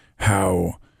about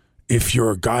how if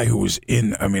you're a guy who was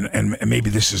in, I mean, and maybe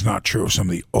this is not true of some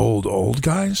of the old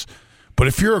guys, but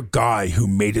if you're a guy who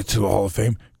made it to the Hall of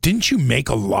Fame, didn't you make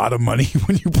a lot of money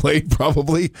when you played,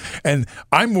 probably? And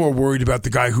I'm more worried about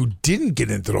the guy who didn't get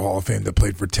into the Hall of Fame that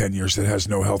played for 10 years, that has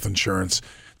no health insurance,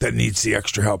 that needs the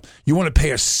extra help. You want to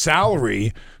pay a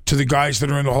salary to the guys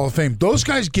that are in the Hall of Fame. Those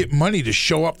guys get money to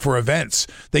show up for events.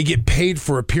 They get paid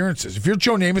for appearances. If you're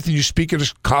Joe Namath and you speak at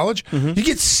a college, you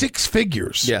get 6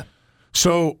 figures. Yeah.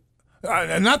 So,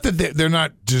 not that they're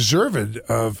not deserved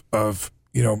of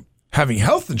having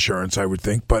health insurance, I would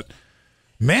think, but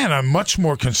man, I'm much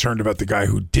more concerned about the guy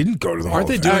who didn't go to the Hall of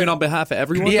Fame. Aren't they doing it on behalf of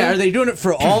everyone? Yeah, though? are they doing it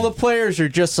for all the players or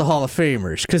just the Hall of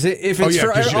Famers? Because if it's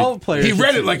for all the players... He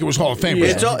read it like it was Hall of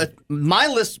Famers. Yeah.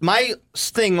 My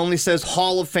thing only says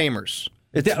Hall of Famers.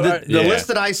 The list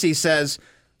that I see says,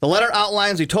 the letter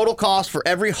outlines the total cost for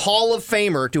every Hall of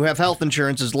Famer to have health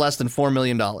insurance is less than $4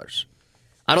 million.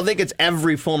 I don't think it's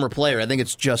every former player. I think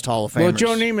it's just Hall of Famers. Well,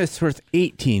 Joe Namath's worth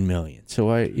 $18 million, so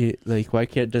why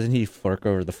doesn't he fork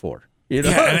over the 4? You know?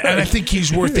 Yeah, and I think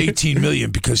he's worth $18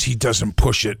 million because he doesn't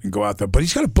push it and go out there. But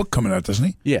he's got a book coming out, doesn't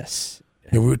he? Yes.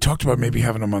 Yeah, we talked about maybe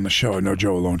having him on the show. I know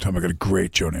Joe a long time. I got a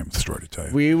great Joe Namath story to tell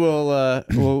you. We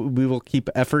will keep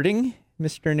efforting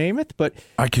Mr. Namath, but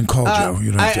I can call Joe.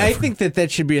 You don't have to I think that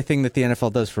should be a thing that the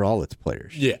NFL does for all its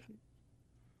players. Yeah.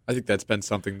 I think that's been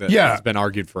something that has been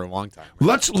argued for a long time.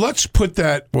 Right? Let's put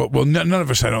that. Well, none of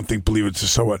us, I don't think, believe it's a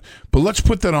so what. But let's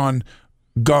put that on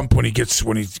Gump when he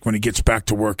gets back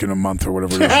to work in a month or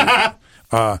whatever it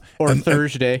is. Or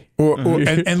Thursday.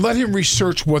 And let him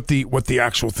research what the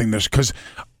actual thing is, because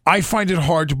I find it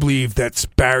hard to believe that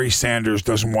Barry Sanders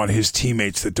doesn't want his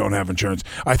teammates that don't have insurance.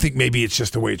 I think maybe it's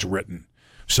just the way it's written.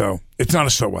 So it's not a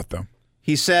so what though.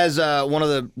 He says,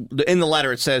 in the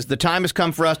letter, it says, the time has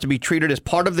come for us to be treated as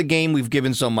part of the game we've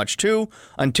given so much to.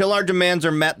 Until our demands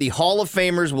are met, the Hall of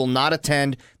Famers will not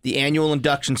attend the annual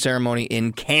induction ceremony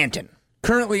in Canton.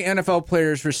 Currently, NFL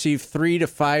players receive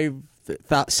 $3,000 to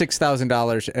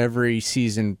 $6,000 every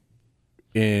season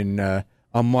in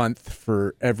a month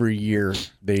for every year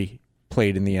they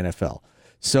played in the NFL.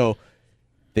 So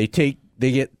they get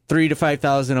 $3,000 to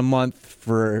 $5,000 a month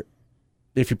for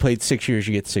if you played 6 years,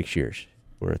 you get 6 years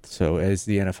worth. So as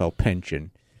the NFL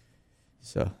pension.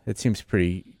 So it seems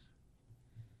pretty.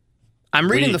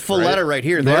 I'm reading weak, the full right? letter right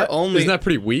here. Isn't that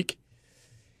pretty weak?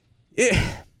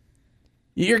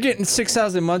 You're getting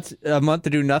 $6,000 a month to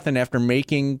do nothing after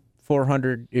making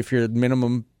 $400. If you're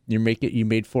minimum, you made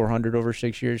 $400 over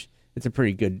 6 years. It's a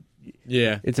pretty good.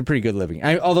 Yeah, it's a pretty good living.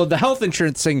 Although the health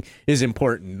insurance thing is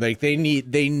important. Like they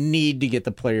need to get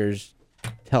the players'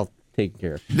 health taken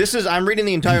care of. I'm reading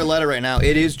the entire letter right now.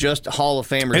 It is just Hall of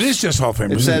Famers. It is just Hall of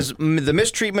Famers. It says the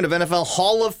mistreatment of NFL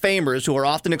Hall of Famers who are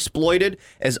often exploited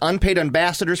as unpaid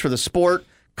ambassadors for the sport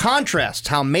contrasts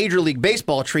how Major League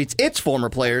Baseball treats its former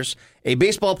players. A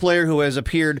baseball player who has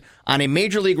appeared on a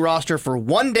Major League roster for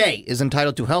 1 day is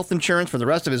entitled to health insurance for the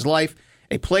rest of his life.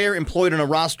 A player employed on a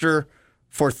roster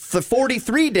for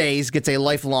 43 days gets a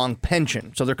lifelong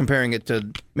pension. So they're comparing it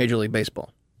to Major League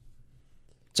Baseball,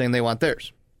 saying they want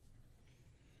theirs.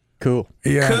 Cool.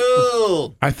 Yeah.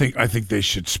 Cool. I think they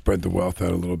should spread the wealth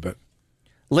out a little bit.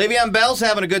 Le'Veon Bell's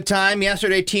having a good time.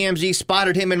 Yesterday, TMZ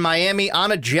spotted him in Miami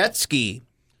on a jet ski.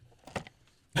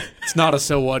 It's not a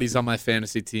so what. He's on my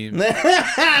fantasy team.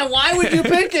 Why would you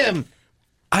pick him?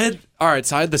 I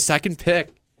had the second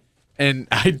pick, and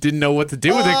I didn't know what to do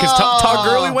with it because Todd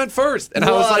Gurley went first, and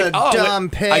I was like, dumb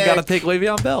pick. I got to take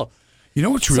Le'Veon Bell. You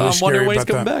know what's really scary about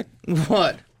coming back?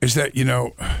 What? Is that,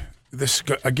 this,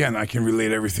 again, I can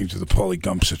relate everything to the Paulie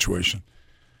Gump situation.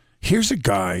 Here's a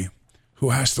guy who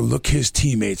has to look his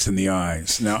teammates in the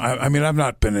eyes. Now, I mean, I've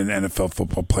not been an NFL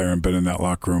football player and been in that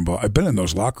locker room, but I've been in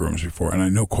those locker rooms before, and I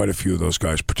know quite a few of those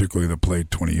guys, particularly that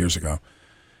played 20 years ago.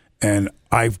 And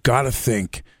I've got to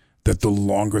think that the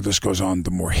longer this goes on, the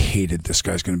more hated this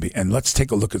guy's going to be. And let's take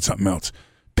a look at something else.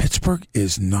 Pittsburgh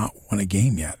is not won a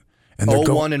game yet. And they're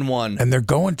 1-1. And they're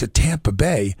going to Tampa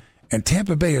Bay, and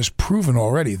Tampa Bay has proven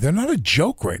already they're not a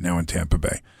joke right now in Tampa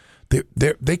Bay.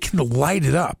 They can light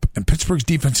it up, and Pittsburgh's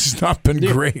defense has not been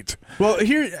great. Well,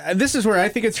 this is where I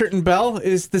think it's hurting Bell,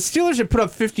 is the Steelers have put up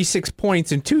 56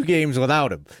 points in 2 games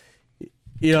without him.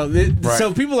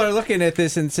 So people are looking at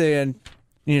this and saying,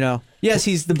 yes,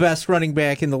 he's the best running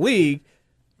back in the league.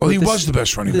 Well, he was the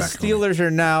best running back. The Steelers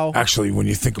are now... Actually, when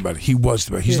you think about it, he was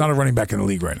the best. He's not a running back in the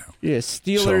league right now. Yeah,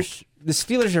 the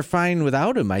Steelers are fine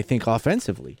without him, I think,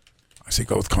 offensively. I say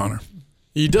go with Connor.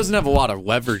 He doesn't have a lot of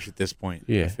leverage at this point.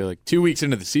 Yeah. I feel like 2 weeks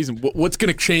into the season, what's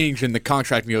going to change in the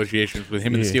contract negotiations with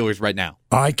him and the Steelers right now?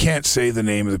 I can't say the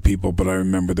name of the people, but I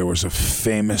remember there was a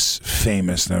famous,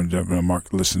 now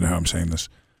Mark, listen to how I'm saying this,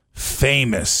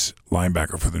 famous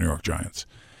linebacker for the New York Giants.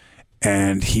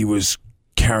 And he was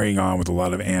carrying on with a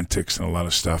lot of antics and a lot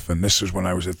of stuff. And this was when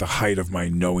I was at the height of my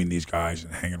knowing these guys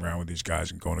and hanging around with these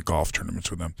guys and going to golf tournaments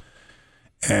with them.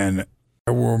 And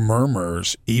there were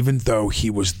murmurs, even though he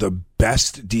was the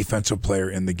best defensive player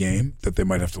in the game, that they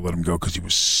might have to let him go because he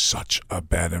was such a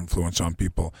bad influence on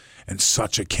people and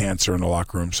such a cancer in the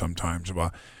locker room sometimes.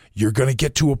 Well, you're going to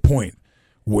get to a point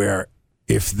where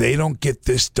if they don't get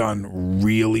this done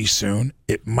really soon,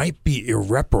 it might be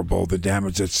irreparable, the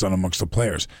damage that's done amongst the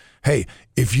players. Hey,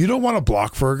 if you don't want to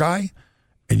block for a guy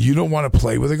and you don't want to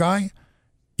play with a guy,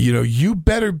 you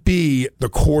better be the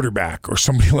quarterback or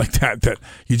somebody like that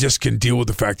you just can deal with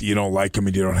the fact that you don't like him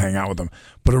and you don't hang out with him.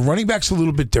 But a running back's a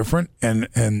little bit different, and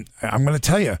I'm going to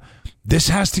tell you, this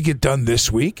has to get done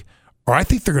this week, or I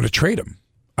think they're going to trade him.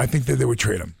 I think that they would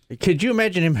trade him. Could you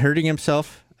imagine him hurting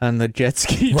himself on the jet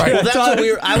ski? Right. Well, that's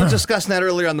what I was discussing that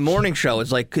earlier on the morning show.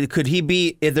 It's like, could he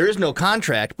be, if there is no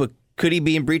contract, but could he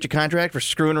be in breach of contract for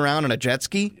screwing around on a jet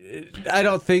ski? I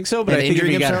don't think so, but I think if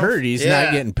he got hurt, he's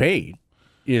not getting paid.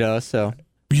 So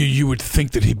you would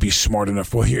think that he'd be smart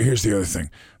enough. Well, here's the other thing.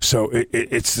 So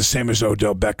it's the same as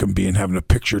Odell Beckham having a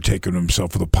picture taken of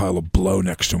himself with a pile of blow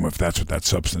next to him, if that's what that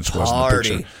substance was in the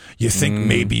picture. You think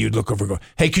maybe you'd look over and go,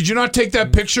 hey, could you not take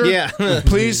that picture? Yeah.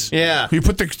 Please? Yeah. Will you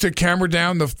put the camera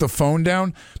down, the phone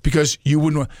down? Because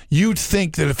you'd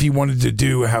think that if he wanted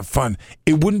to have fun,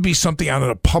 it wouldn't be something out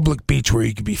at a public beach where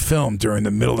he could be filmed during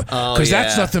the middle. Because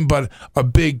that's nothing but a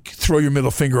big throw your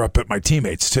middle finger up at my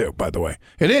teammates, too, by the way.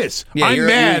 It is. Yeah,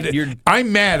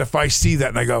 I'm mad if I see that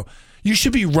and I go, you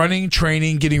should be running,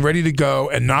 training, getting ready to go,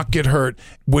 and not get hurt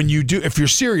when you do, if you're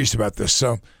serious about this.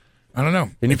 So, I don't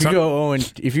know. And if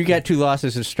you got 2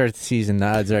 losses to start the season, the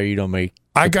odds are you don't make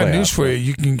I got news for you.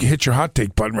 You can hit your hot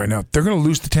take button right now. They're going to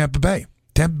lose to Tampa Bay.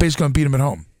 Tampa Bay's going to beat them at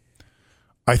home.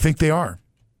 I think they are.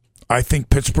 I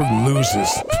think Pittsburgh loses.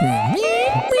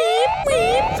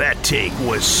 That take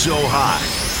was so hot.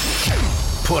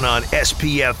 Put on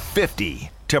SPF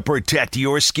 50 to protect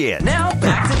your skin. Now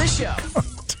back to the show.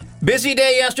 Busy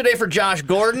day yesterday for Josh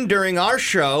Gordon. During our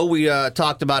show, we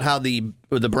talked about how the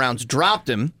Browns dropped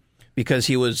him because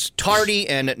he was tardy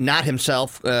and not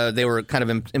himself. They were kind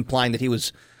of implying that he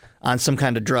was on some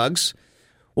kind of drugs.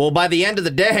 Well, by the end of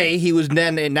the day, he was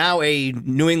now a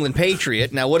New England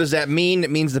Patriot. Now, what does that mean?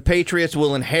 It means the Patriots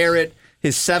will inherit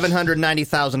his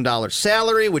 $790,000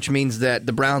 salary, which means that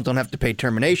the Browns don't have to pay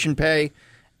termination pay,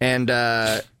 and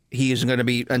he is going to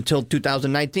be, until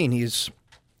 2019, he's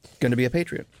going to be a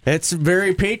Patriot. It's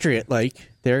very Patriot-like.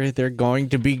 They're going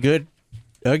to be good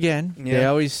again.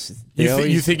 Yeah.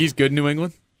 You think he's good in New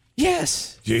England?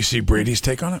 Yes. Do you see Brady's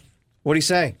take on it? What'd he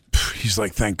say? He's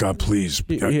like, thank God, please.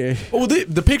 Yeah. Well,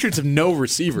 the Patriots have no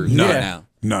receivers now.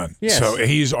 None. Yes. So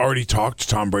he's already talked.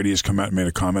 Tom Brady has come out and made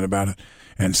a comment about it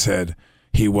and said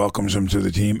he welcomes him to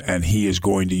the team and he is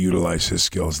going to utilize his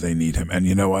skills. They need him. And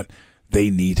you know what? They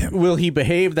need him. Will he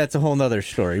behave? That's a whole other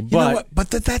story. But you know what? But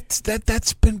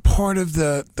that's been part of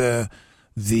the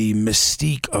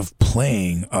mystique of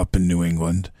playing up in New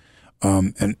England,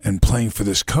 and playing for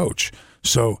this coach.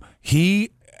 So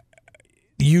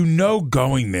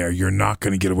going there, you're not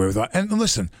going to get away with that. And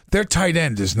listen, their tight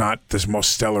end is not this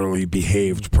most stellarly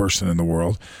behaved person in the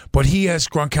world, but he has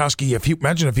Gronkowski.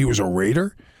 Imagine if he was a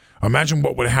Raider. Imagine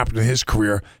what would have happened to his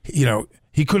career.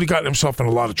 He could have gotten himself in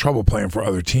a lot of trouble playing for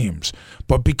other teams.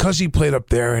 But because he played up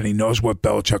there and he knows what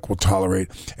Belichick will tolerate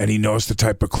and he knows the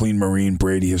type of clean Marine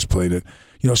Brady has played it,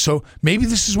 so maybe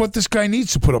this is what this guy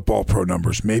needs to put up all pro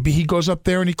numbers. Maybe he goes up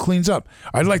there and he cleans up.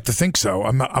 I'd like to think so.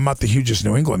 I'm not the hugest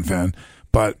New England fan,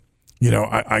 but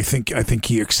I think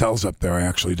he excels up there. I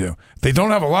actually do. They don't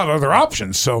have a lot of other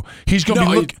options, so he's going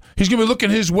to be looking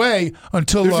his way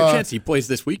until. There's a chance he plays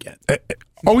this weekend.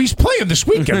 He's playing this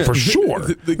weekend for sure.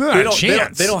 They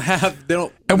don't have.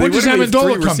 And when does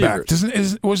Amendola come back?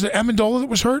 Was it Amendola that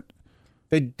was hurt?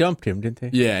 They dumped him, didn't they?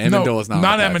 Yeah, Amendola's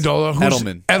not Amendola.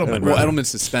 Edelman. Edelman. Well, Edelman's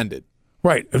suspended.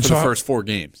 Right. For the first 4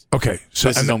 games. Okay. So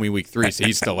this is only week 3, so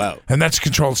he's still out. And that's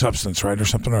controlled substance, right, or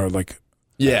something, or like.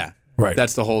 Yeah. Right.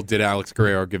 That's the whole did Alex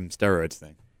Guerrero give him steroids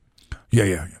thing.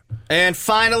 Yeah. And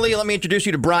finally, let me introduce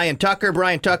you to Brian Tucker.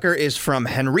 Brian Tucker is from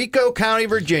Henrico County,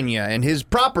 Virginia, and his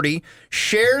property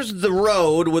shares the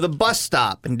road with a bus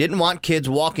stop and didn't want kids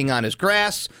walking on his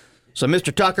grass. So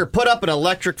Mr. Tucker put up an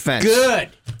electric fence. Good.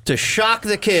 To shock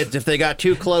the kids if they got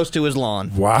too close to his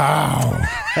lawn. Wow.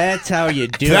 That's how you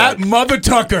do that Mother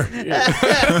Tucker.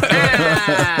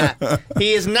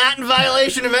 He is not in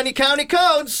violation of any county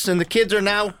codes, and the kids are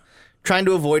now trying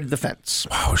to avoid the fence.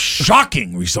 Wow,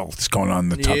 shocking results going on in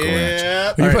the Tucker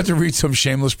Ranch. Are you about to read some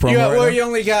shameless promo? Well, you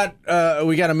only got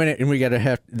we got a minute, and we got to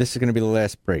have. This is going to be the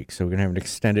last break, so we're going to have an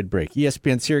extended break.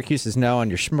 ESPN Syracuse is now on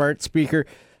your smart speaker.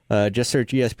 Just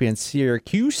search ESPN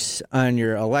Syracuse on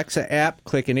your Alexa app.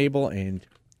 Click Enable, and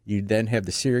you then have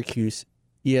the Syracuse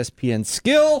ESPN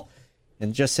skill,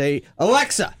 and just say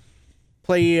Alexa,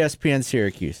 play ESPN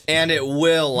Syracuse, and it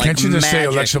will. Like Can't you just magic. say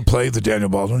Alexa, play the Daniel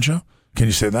Baldwin Show? Can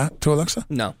you say that to Alexa?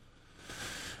 No.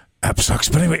 App sucks.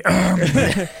 But anyway,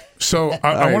 so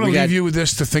I want to leave you with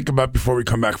this to think about before we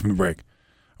come back from the break.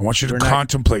 I want you to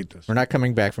contemplate this. We're not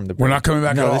coming back from the break. We're not coming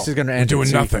back at all. No, this is going to end. We're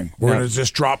doing nothing. We're going to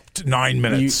just drop 9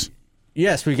 minutes.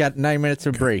 Yes, we got 9 minutes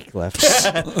of break left.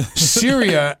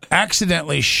 Syria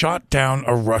accidentally shot down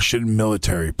a Russian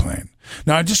military plane.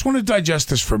 Now, I just want to digest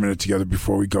this for a minute together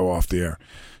before we go off the air.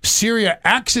 Syria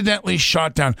accidentally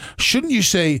shot down. Shouldn't you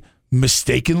say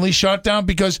mistakenly shot down?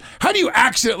 Because how do you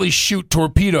accidentally shoot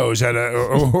torpedoes at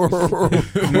or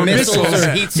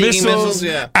missiles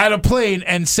at a plane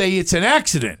and say it's an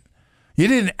accident? You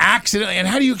didn't accidentally, and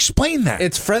how do you explain that?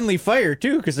 It's friendly fire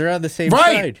too, because they're on the same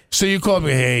right. side. So you call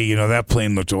me, hey, that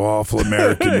plane looked awful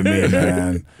American to me,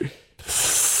 man.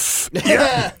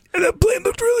 Yeah, and that plane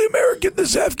looked really American.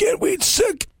 This Afghan weed's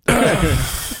sick.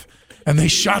 And they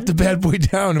shot the bad boy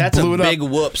down and blew it up. That's a big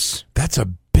whoops. That's a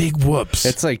big whoops.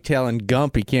 It's like telling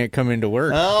Gump he can't come into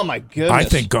work. Oh, my goodness. I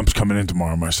think Gump's coming in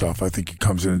tomorrow myself. I think he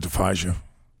comes in and defies you.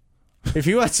 If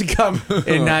he wants to come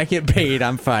and not get paid,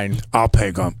 I'm fine. I'll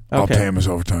pay Gump. Okay. I'll pay him his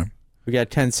overtime. We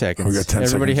got 10 seconds. We got 10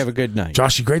 Everybody seconds. have a good night.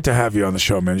 Joshy, great to have you on the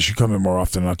show, man. You should come in more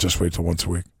often, not just wait till once a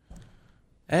week.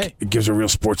 Hey. It gives a real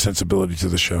sports sensibility to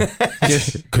the show.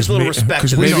 Just a little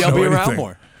respect. Maybe I'll be around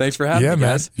more. Thanks for having me,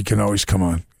 guys. You can always come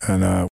on. And